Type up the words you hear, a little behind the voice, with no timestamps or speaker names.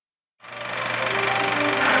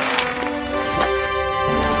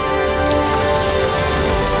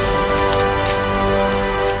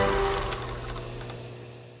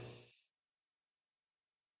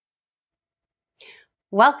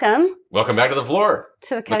Welcome. Welcome back to the floor.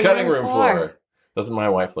 To the cutting room floor. Doesn't my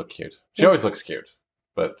wife look cute? She always looks cute,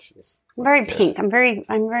 but she's very pink. I'm very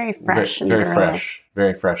fresh very and fresh,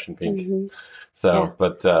 very fresh and pink. Mm-hmm. So, Yeah.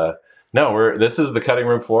 but no, this is the cutting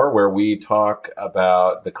room floor where we talk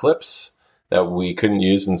about the clips that we couldn't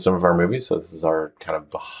use in some of our movies. So this is our kind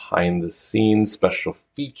of behind the scenes special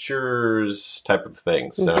features type of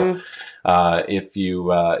thing. So if you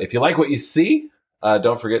like what you see,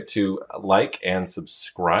 don't forget to like and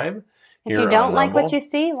subscribe. If you don't like what you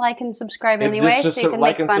see, like and subscribe anyway, just so you can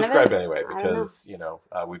like make and fun subscribe of it. anyway, because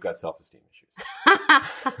we've got self-esteem issues.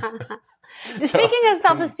 Speaking of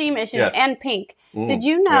self-esteem issues Yes. and pink, did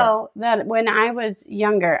you know that when I was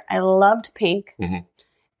younger, I loved pink,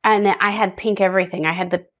 and I had pink everything. I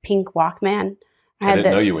had the pink Walkman. I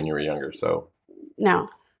didn't know you when you were younger, so no.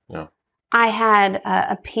 I had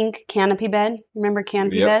a pink canopy bed. Remember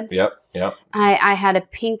canopy beds? Yep. I had a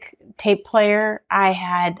pink tape player. I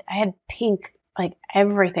had pink, like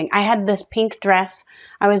everything. I had this pink dress.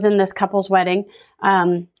 I was in this couple's wedding,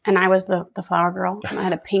 and I was the flower girl. And I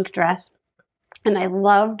had a pink dress, and I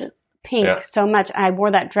loved pink so much. I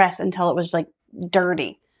wore that dress until it was like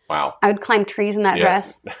dirty. Wow. I would climb trees in that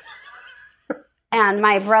dress. And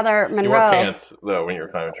my brother Monroe. You wore pants though when you were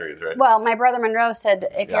climbing trees, right? Well, my brother Monroe said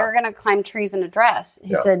if you're going to climb trees in a dress,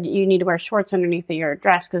 he said you need to wear shorts underneath your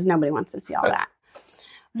dress because nobody wants to see all that.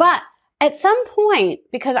 But at some point,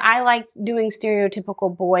 because I like doing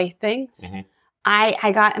stereotypical boy things,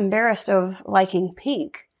 I got embarrassed of liking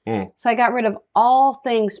pink. So I got rid of all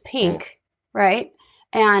things pink, right?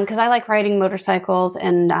 And because I like riding motorcycles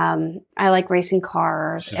and I like racing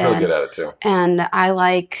cars. She's really good at it too. And I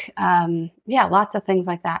like, lots of things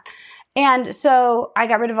like that. And so I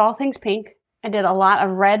got rid of all things pink. I did a lot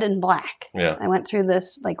of red and black. Yeah. I went through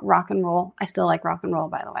this like rock and roll. I still like rock and roll,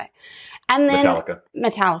 by the way. And then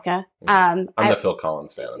Metallica. I'm the Phil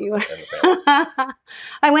Collins fan in the family.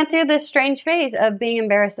 I went through this strange phase of being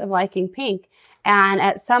embarrassed of liking pink. And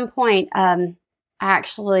at some point, I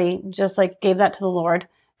actually just like gave that to the Lord,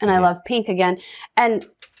 and I love pink again. And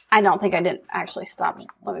I don't think I didn't actually stop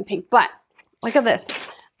loving pink, but look at this.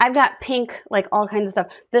 I've got pink, like all kinds of stuff.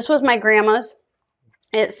 This was my grandma's.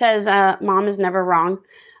 It says, Mom is never wrong.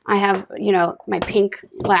 I have, my pink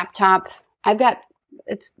laptop.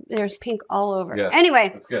 There's pink all over. Yes,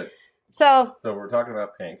 anyway. That's good. So we're talking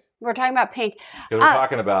about pink. We're talking about pink. We're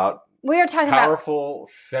talking about powerful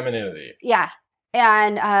femininity. Yeah.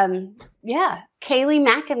 And, Kayleigh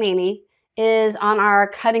McEnany is on our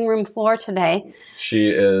cutting room floor today. She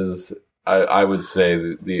is, I would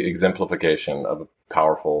say, the exemplification of a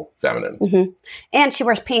powerful feminine. And she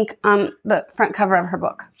wears pink on the front cover of her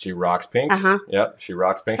book. She rocks pink. Yep, she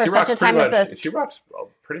rocks pink. For she such rocks a time as this. She rocks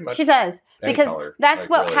pretty much. She does. Because color. that's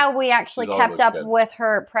like, how we actually kept up good. with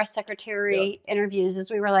her press secretary interviews,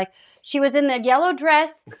 is we were like, she was in the yellow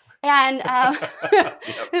dress. And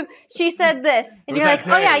she said this, and you're like,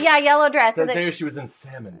 yellow dress. That day she was in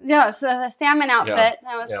salmon. No, so the salmon outfit,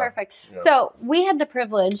 that was perfect. Yeah. So we had the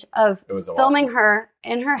privilege of filming her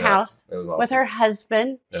in her house with her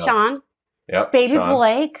husband, Sean, baby Sean.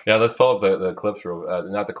 Blake. Yeah, let's pull up the clips,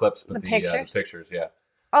 not the clips, but the pictures. Yeah.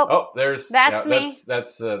 That's me.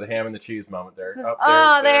 That's the ham and the cheese moment there.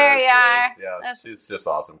 There you are. Yeah, she's just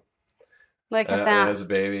awesome. Look at that. There's a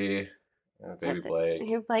baby. Baby Blake.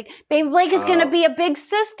 Baby Blake is going to be a big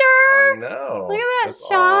sister. I know. Look at that,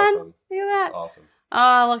 Sean. Awesome. Look at that. That's awesome.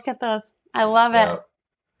 Oh, look at those. I love it.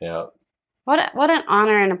 Yeah. What an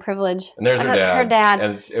honor and a privilege. And there's her dad. Her dad.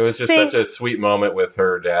 And it was just such a sweet moment with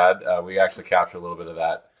her dad. We actually captured a little bit of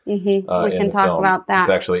that. We can talk about that. It's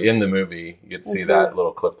actually in the movie. You get to see that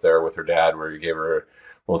little clip there with her dad where you gave her a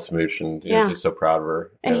little smooch, and he was just so proud of her.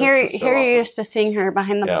 And here you're used to seeing her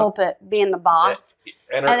behind the pulpit being the boss.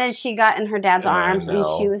 And then she got in her dad's arms, and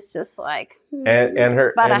she was just like... And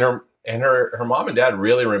her mom and dad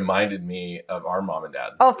really reminded me of our mom and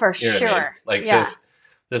dads. Oh, for sure. I mean?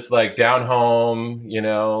 Just like down home,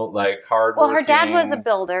 like hard. Well, her dad was a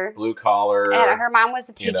builder, blue collar, and her mom was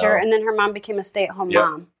a teacher, and then her mom became a stay-at-home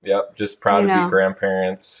mom. Yep, just proud to be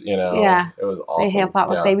grandparents. Yeah, it was awesome. They help out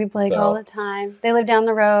with baby Blake all the time. They live down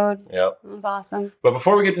the road. Yep, it was awesome. But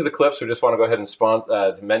before we get to the clips, we just want to go ahead and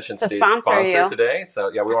to mention today's sponsor today.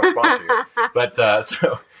 So we want to sponsor you. But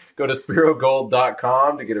so go to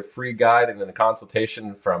spirogold.com to get a free guide and a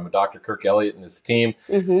consultation from Dr. Kirk Elliott and his team.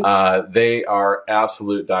 They are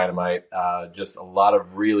absolute dynamite. Just a lot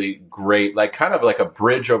of really great, kind of like a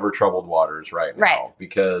bridge over troubled waters right now,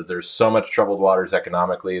 because there's so much troubled waters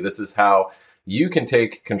economically. This is how you can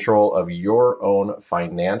take control of your own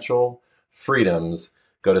financial freedoms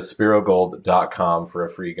go to spirogold.com for a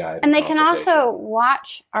free guide. And they can also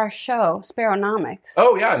watch our show, Spironomics.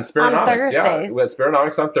 Oh, yeah, and Spironomics. On Thursdays. Yeah, we had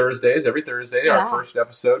Spironomics on Thursdays, every Thursday. Yeah. Our first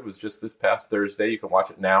episode was just this past Thursday. You can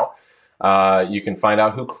watch it now. You can find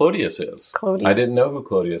out who Clodius is. I didn't know who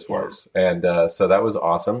Clodius was. And so that was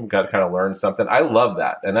awesome. Got to kind of learn something. I love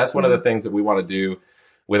that. And that's one of the things that we want to do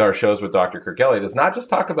with our shows with Dr. Kayleigh, is not just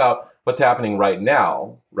talk about what's happening right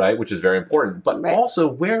now, right, which is very important, but also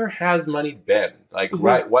where has money been? Like,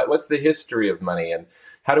 what's the history of money, and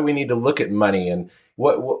how do we need to look at money, and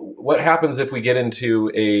what happens if we get into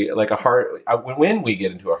when we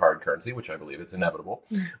get into a hard currency, which I believe it's inevitable,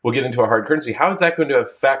 we'll get into a hard currency. How is that going to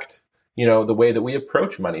affect, the way that we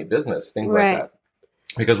approach money, business, things like that?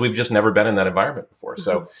 Because we've just never been in that environment before.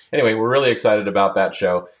 So anyway, we're really excited about that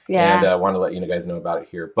show. Yeah. And want to let you guys know about it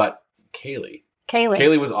here. But Kayleigh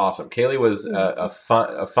was awesome. Kayleigh was a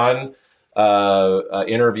fun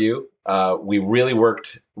interview. We really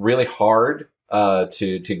worked really hard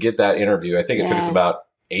to get that interview. I think it took us about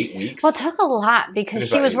 8 weeks. Well, it took a lot because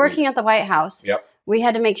she was working at the White House. Yep. We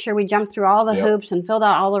had to make sure we jumped through all the hoops and filled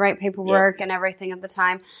out all the right paperwork and everything at the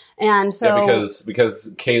time. And so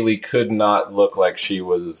because Kayleigh could not look like she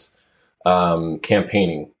was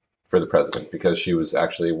campaigning for the president, because she was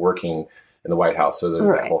actually working in the White House. So there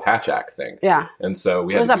was that whole Hatch Act thing. Yeah. And so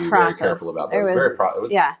we had to be very careful about that. It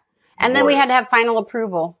was and then we had to have final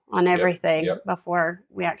approval on everything before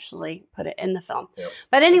we actually put it in the film. Yep.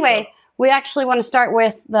 But anyway, we actually want to start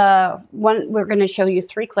with the one. We're going to show you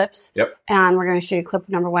 3 clips. Yep. And we're going to show you clip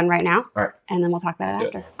number 1 right now. All right. And then we'll talk about it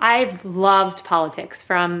after. I've loved politics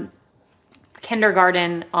from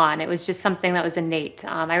kindergarten on. It was just something that was innate.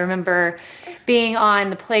 I remember being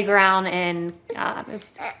on the playground in it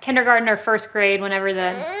was kindergarten or first grade, whenever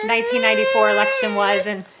the 1994 election was,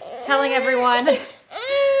 and telling everyone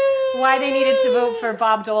why they needed to vote for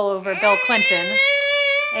Bob Dole over Bill Clinton.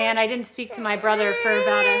 And I didn't speak to my brother for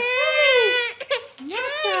about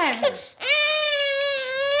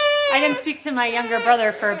I didn't speak to my younger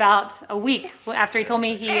brother for about a week after he told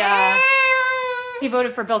me he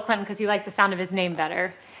voted for Bill Clinton because he liked the sound of his name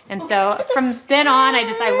better. And so from then on, I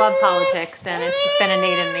love politics, and it's just been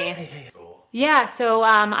innate in me. Yeah, so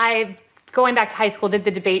I, going back to high school, did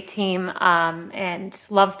the debate team and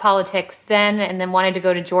loved politics then, and then wanted to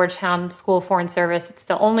go to Georgetown School of Foreign Service. It's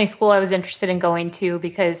the only school I was interested in going to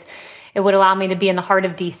because it would allow me to be in the heart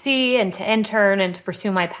of D.C. and to intern and to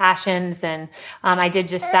pursue my passions. And I did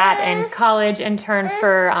just that in college, interned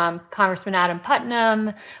for Congressman Adam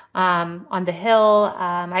Putnam on the Hill.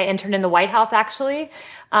 I interned in the White House, actually,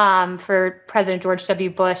 for President George W.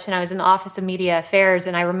 Bush, and I was in the Office of Media Affairs.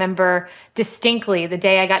 And I remember distinctly the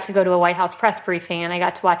day I got to go to a White House press briefing, and I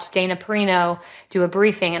got to watch Dana Perino do a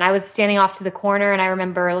briefing. And I was standing off to the corner, and I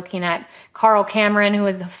remember looking at Carl Cameron, who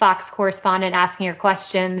was the Fox correspondent, asking her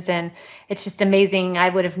questions. And it's just amazing. I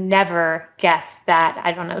would have never guessed that,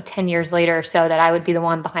 10 years later or so, that I would be the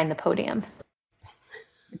one behind the podium.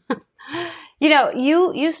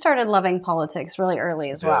 You started loving politics really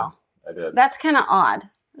early as well. I did. That's kind of odd.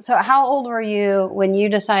 So how old were you when you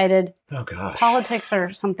decided, politics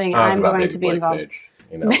are something I'm going to be involved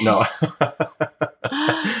in? No.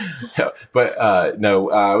 But no,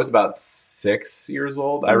 I was about 6 years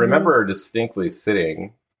old. I remember distinctly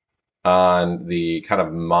sitting on the kind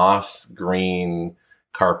of moss green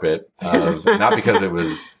carpet of, not because it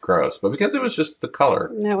was gross, but because it was just the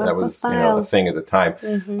color that was the thing at the time,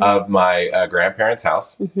 of my grandparents'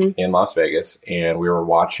 house in Las Vegas, and we were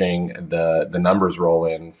watching the numbers roll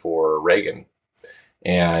in for Reagan,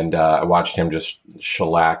 and I watched him just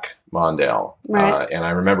shellac Mondale, and I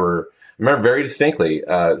remember very distinctly,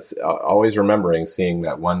 always remembering seeing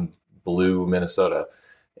that one blue Minnesota,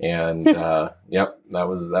 and that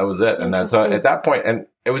was it. And then so at that point, and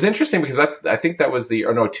it was interesting because I think that was 2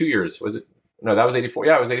 years. Was it? No, that was 84.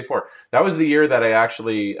 Yeah, it was 84. That was the year that I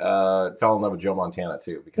actually fell in love with Joe Montana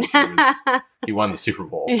too, because he won the Super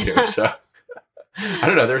Bowl too. So I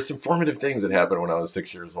don't know. There's some formative things that happened when I was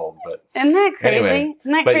 6 years old. But isn't that crazy? Anyway,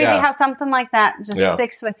 isn't that crazy how something like that just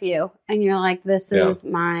sticks with you, and you're like, this is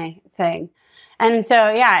my thing. And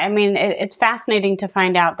so it's fascinating to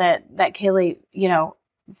find out that Kayleigh,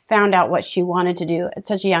 found out what she wanted to do at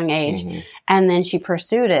such a young age, and then she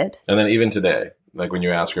pursued it. And then even today, like when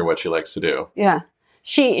you ask her what she likes to do,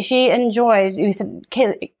 she enjoys. You said,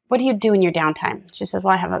 "Kayleigh, what do you do in your downtime?" She says,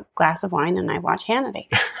 "Well, I have a glass of wine and I watch Hannity."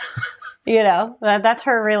 That's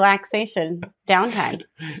her relaxation downtime.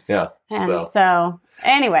 Yeah. And so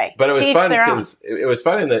anyway, but it was fun because it was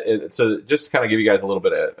fun so just to kind of give you guys a little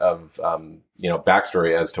bit of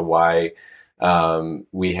backstory as to why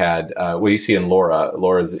we had what you see in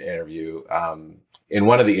Laura's interview. in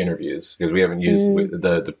one of the interviews, because we haven't used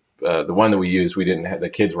the one that we used, we didn't have, the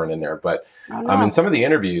kids weren't in there, but in some of the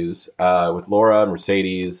interviews with Laura,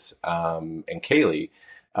 Mercedes, and Kayleigh,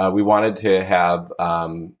 we wanted to have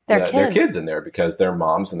their kids in there because they're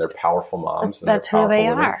moms and they're powerful moms. And that's who they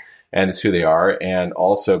are. And it's who they are. And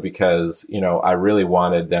also because, I really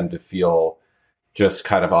wanted them to feel just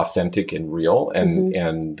kind of authentic and real.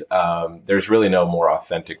 And there's really no more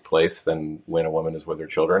authentic place than when a woman is with her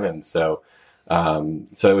children. And so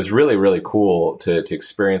it was really, really cool to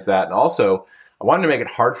experience that. And also I wanted to make it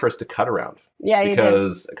hard for us to cut around. Yeah,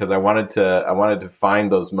 because I wanted to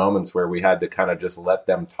find those moments where we had to kind of just let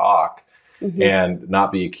them talk and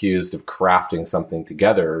not be accused of crafting something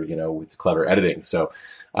together, with clever editing. So,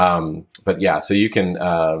 but yeah, so you can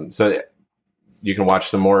watch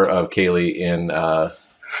some more of Kayleigh in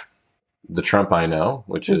The Trump I Know,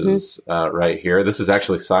 which is right here. This is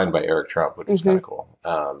actually signed by Eric Trump, which is kind of cool.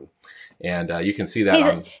 And you can see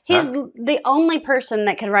that he's the only person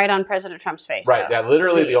that could write on President Trump's face. Right. Yeah,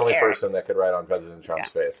 literally the only person that could write on President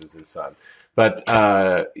Trump's face is his son. But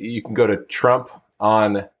you can go to Trump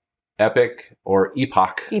on Epic or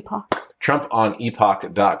Epoch.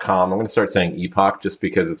 TrumponEpoch.com. I'm going to start saying Epoch just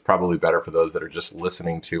because it's probably better for those that are just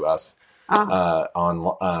listening to us on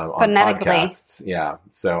podcasts. Yeah.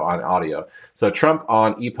 So on audio. So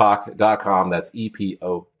TrumponEpoch.com. That's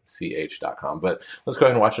EPOCH.com. But let's go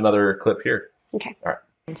ahead and watch another clip here. Okay. All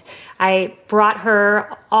right. I brought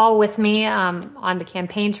her all with me on the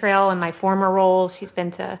campaign trail in my former role. She's been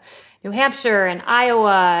to New Hampshire and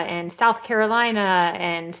Iowa and South Carolina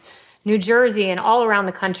and New Jersey and all around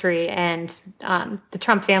the country. And the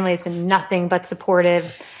Trump family has been nothing but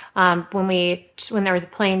supportive. When there was a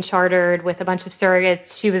plane chartered with a bunch of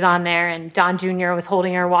surrogates, she was on there, and Don Jr. was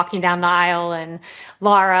holding her walking down the aisle, and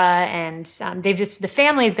Laura, and the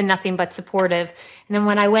family has been nothing but supportive. And then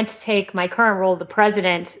when I went to take my current role, the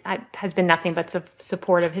president has been nothing but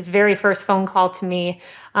supportive. His very first phone call to me,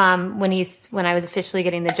 when I was officially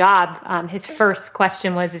getting the job, his first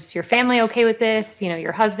question was, "Is your family okay with this?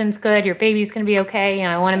 Your husband's good, your baby's going to be okay.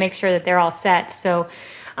 I want to make sure that they're all set." So.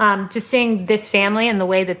 Just seeing this family and the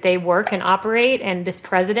way that they work and operate, and this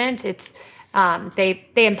president, it's they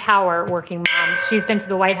empower working moms. She's been to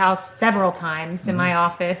the White House several times in my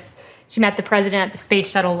office. She met the president at the space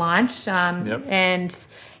shuttle launch, and it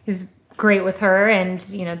was great with her. And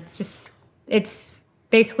it's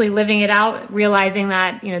basically living it out, realizing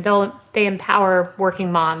that they empower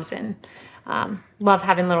working moms and love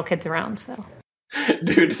having little kids around. So,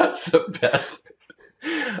 dude, that's the best.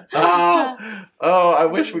 I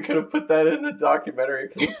wish we could have put that in the documentary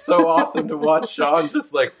because it's so awesome to watch Sean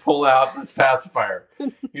just pull out this pacifier.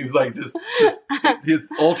 He's just his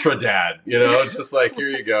ultra dad, just here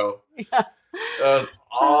you go. Yeah. That was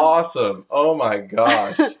awesome. Oh my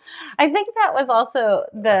gosh. I think that was also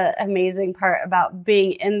the amazing part about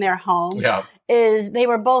being in their home. Yeah. Is they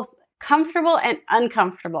were both comfortable and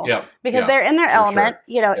uncomfortable because they're in their element.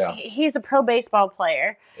 Sure. He's a pro baseball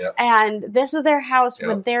player and this is their house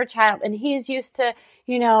with their child, and he's used to,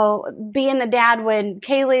 being the dad when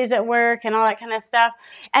Kayleigh's at work and all that kind of stuff.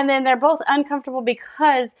 And then they're both uncomfortable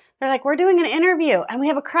because they're like, we're doing an interview and we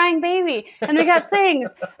have a crying baby and we got things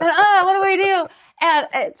and what do we do? And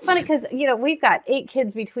it's funny because, we've got 8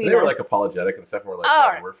 kids between us. They were apologetic and stuff. And we're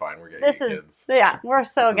like, we're fine. We're getting kids. Yeah, we're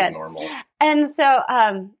so this good. Is normal. And so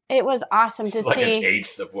it was awesome to see. Like an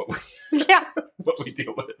eighth of what we what we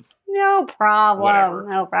deal with. No problem. Whatever.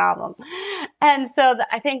 No problem. And so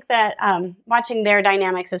I think that watching their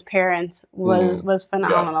dynamics as parents was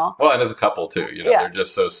phenomenal. Yeah. Well, and as a couple too,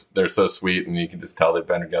 they're so sweet, and you can just tell they've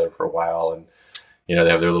been together for a while, and they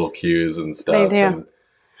have their little cues and stuff. They do.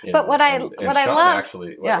 But what I love,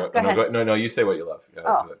 actually, go ahead. No, you say what you love. Go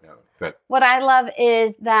ahead. What I love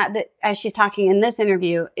is that as she's talking in this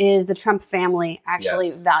interview, is the Trump family actually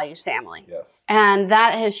values family. Yes. And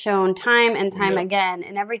that has shown time and time again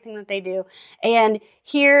in everything that they do. And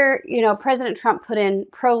here, President Trump put in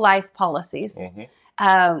pro-life policies.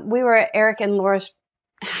 Mm-hmm. We were at Eric and Laura's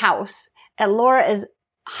house, and Laura is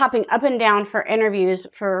hopping up and down for interviews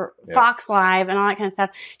for Fox Live and all that kind of stuff.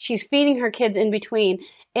 She's feeding her kids in between.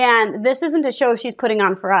 And this isn't a show she's putting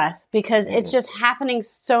on for us because it's just happening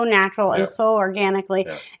so natural and so organically.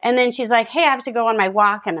 Yeah. And then she's like, hey, I have to go on my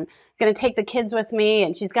walk and I'm going to take the kids with me.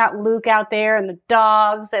 And she's got Luke out there and the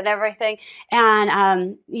dogs and everything.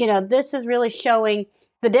 And, this is really showing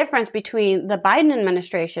the difference between the Biden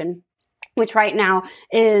administration, which right now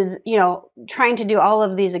is, trying to do all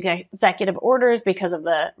of these executive orders because of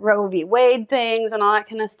the Roe v. Wade things and all that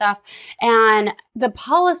kind of stuff. And the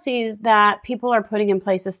policies that people are putting in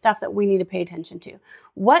place is stuff that we need to pay attention to.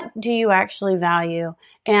 What do you actually value?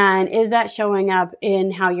 And is that showing up in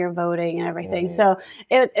how you're voting and everything? Mm-hmm. So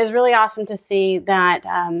it is really awesome to see that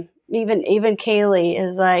even Kayleigh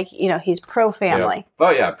is like, he's pro-family. Yep. Oh,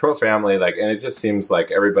 yeah, pro-family. Like, and it just seems like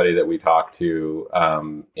everybody that we talk to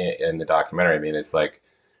in the documentary, I mean, it's like,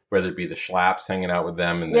 whether it be the Schlaps hanging out with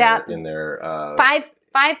them in their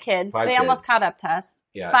five kids. They almost caught up to us.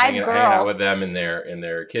 Yeah, hanging out with them in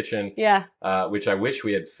their kitchen. Yeah, which I wish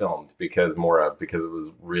we had filmed because it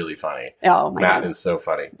was really funny. Oh my Matt is so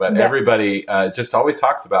funny, but everybody just always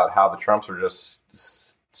talks about how the Trumps are just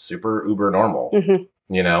super uber normal,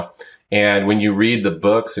 And when you read the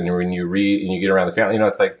books and when you read and you get around the family,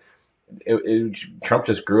 it's like Trump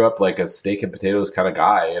just grew up like a steak and potatoes kind of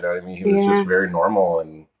guy. You know what I mean? He was just very normal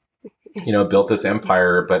and. Built this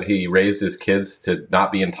empire, but he raised his kids to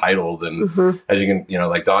not be entitled. And as you can,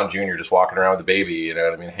 like Don Jr. just walking around with the baby,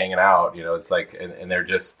 hanging out, it's like, and they're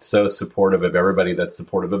just so supportive of everybody that's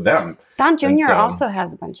supportive of them. Don Jr. Also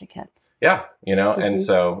has a bunch of kids. Yeah. And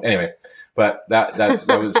so anyway, but that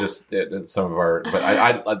was just some of our, but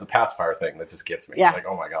I the pacifier thing that just gets me. Yeah. Like,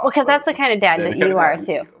 oh my God. Well, cause that's the kind of dad that you are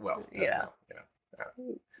too. Well,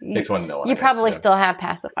 takes one to know. You probably still have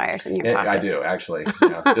pacifiers in your pockets. I do, actually.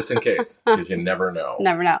 Just in case, because you never know.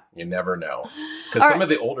 You never know. Because some of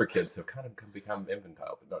the older kids have kind of become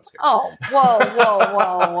infantile. But no, just kidding. Oh,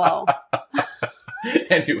 whoa.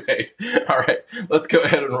 Anyway, all right. Let's go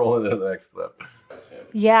ahead and roll into the next clip.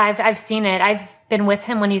 Yeah, I've seen it. I've been with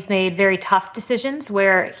him when he's made very tough decisions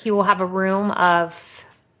where he will have a room of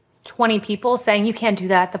 20 people saying, you can't do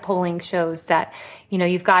that. The polling shows that,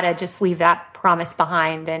 you've got to just leave that promise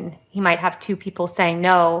behind. And he might have 2 people saying,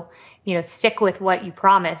 no, stick with what you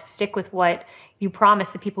promised, stick with what you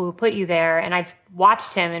promised the people who put you there. And I've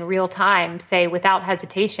watched him in real time say without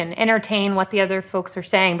hesitation, entertain what the other folks are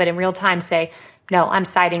saying, but in real time say, no, I'm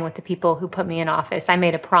siding with the people who put me in office. I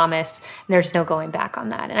made a promise, and there's no going back on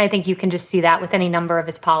that. And I think you can just see that with any number of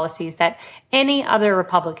his policies that any other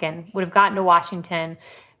Republican would have gotten to Washington,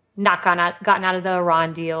 not gotten out of the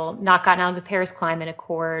Iran deal, not gotten out of the Paris Climate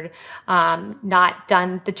Accord, not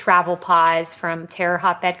done the travel pause from terror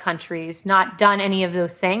hotbed countries, not done any of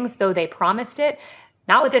those things, though they promised it.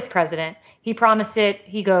 Not with this president. He promised it,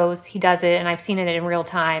 he goes, he does it, and I've seen it in real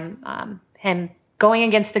time. Him going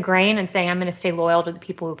against the grain and saying, I'm going to stay loyal to the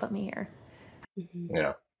people who put me here.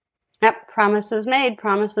 Yeah. Yep, promises made,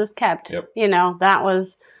 promises kept. Yep. That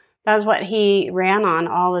was what he ran on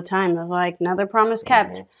all the time. It was like, another promise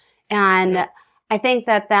kept. Mm-hmm. And I think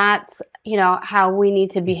that's, how we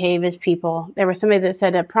need to behave as people. There was somebody that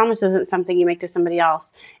said a promise isn't something you make to somebody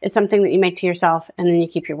else. It's something that you make to yourself, and then you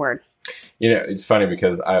keep your word. It's funny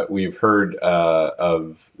because we've heard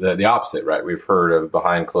of the opposite, right? We've heard of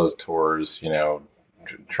behind closed doors,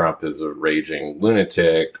 Trump is a raging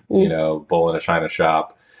lunatic, bull in a china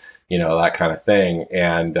shop, that kind of thing.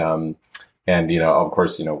 And of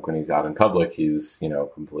course, when he's out in public, he's, a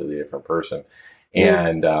completely different person.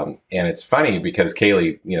 And it's funny because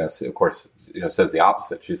Kayleigh, of course, says the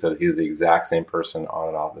opposite. She said he's the exact same person on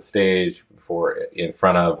and off the stage, in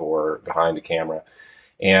front of or behind a camera.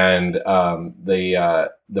 And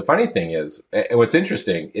the funny thing is, what's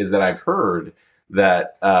interesting is that I've heard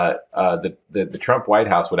that the Trump White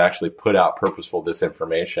House would actually put out purposeful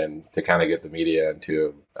disinformation to kind of get the media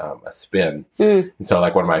into a spin. And so,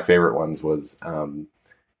 like, one of my favorite ones was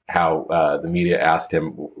how the media asked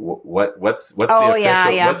him what's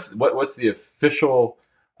the official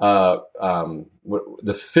the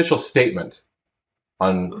official statement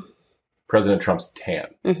on President Trump's tan.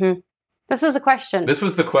 Mm-hmm. This is a question. This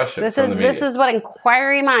was the question. This is what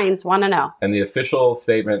inquiry minds want to know. And the official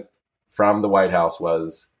statement from the White House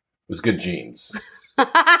was good genes. and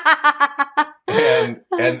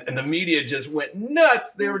the media just went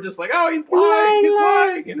nuts. They were just like, oh, he's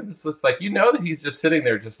lying. And it was just like, that he's just sitting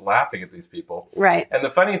there just laughing at these people. Right. And the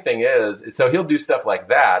funny thing is, so he'll do stuff like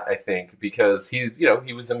that, I think, because he's,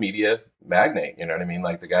 he was a media magnate. You know what I mean?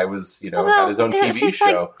 Like, the guy was, had his own TV show.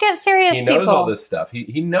 Like, get serious, he knows people. All this stuff.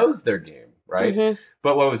 He knows their game. Right. Mm-hmm.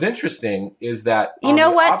 But what was interesting is that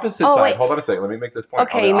opposite side, hold on a second. Let me make this point.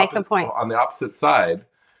 Okay, you make the point. On the opposite side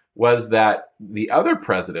was that the other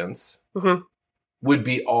presidents would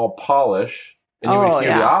be all polish, and you would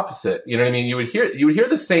hear the opposite. You know what I mean? You would hear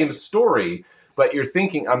the same story, but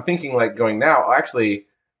I'm thinking like going now, actually,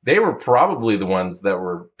 they were probably the ones that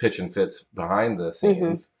were pitching fits behind the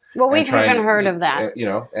scenes. Well, we've even heard of that.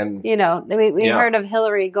 We heard of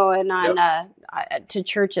Hillary going on to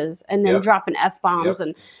churches and then dropping F-bombs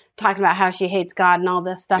and talking about how she hates God and all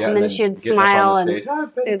this stuff. And then she'd smile and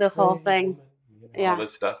do this whole thing. All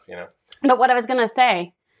this stuff, But what I was going to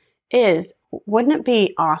say is, wouldn't it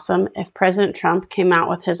be awesome if President Trump came out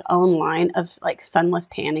with his own line of like sunless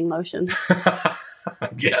tanning lotions?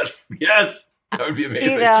 Yes. That would be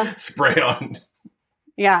amazing. Spray on.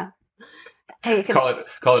 Yeah. Hey, call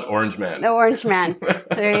it Orange Man. The Orange Man.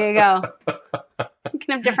 There you go. You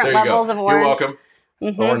can have different levels of orange. You're welcome.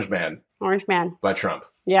 Mm-hmm. Orange Man. Orange Man. By Trump.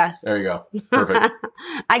 Yes. There you go. Perfect.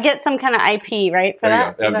 I get some kind of IP, right? For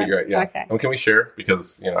that? That'd be great. Yeah. Okay. Well, can we share?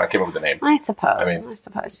 Because, I came up with the name. I suppose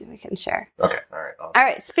we can share. Okay. All right. Awesome. All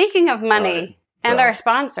right. Speaking of money and our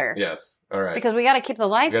sponsor. Yes. All right. Because we got to keep the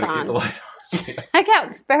lights on. Keep the light on. Check out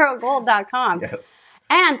sparrowgold.com. Yes.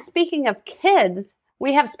 And speaking of kids,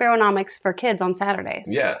 we have Sparrownomics for kids on Saturdays.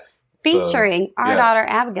 Yes. Featuring our daughter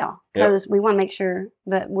Abigail, because we want to make sure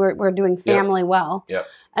that we're doing family well. Yep.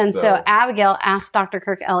 And so Abigail asked Dr.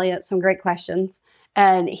 Kirk Elliott some great questions,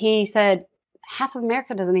 and he said half of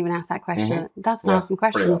America doesn't even ask that question. Mm-hmm. That's an awesome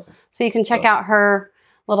question. Awesome. So you can check out her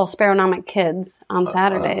little Sparrownomic Kids on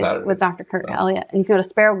Saturdays with Dr. Kirk Elliott, and you can go to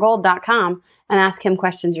sparrowgold.com and ask him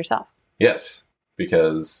questions yourself. Yes,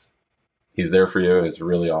 because he's there for you. It's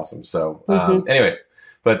really awesome. So anyway.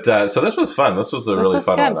 But so this was fun. This was a really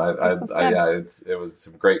fun one. It was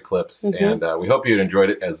some great clips, and we hope you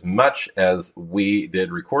enjoyed it as much as we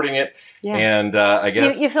did recording it. Yeah. And I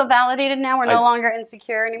guess you feel validated now. We're no longer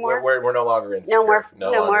insecure anymore. We're no longer insecure.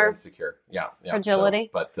 No longer insecure. Yeah.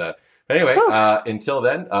 Fragility. So, but anyway, until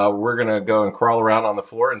then, we're gonna go and crawl around on the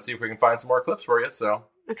floor and see if we can find some more clips for you. So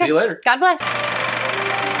see you later. God bless.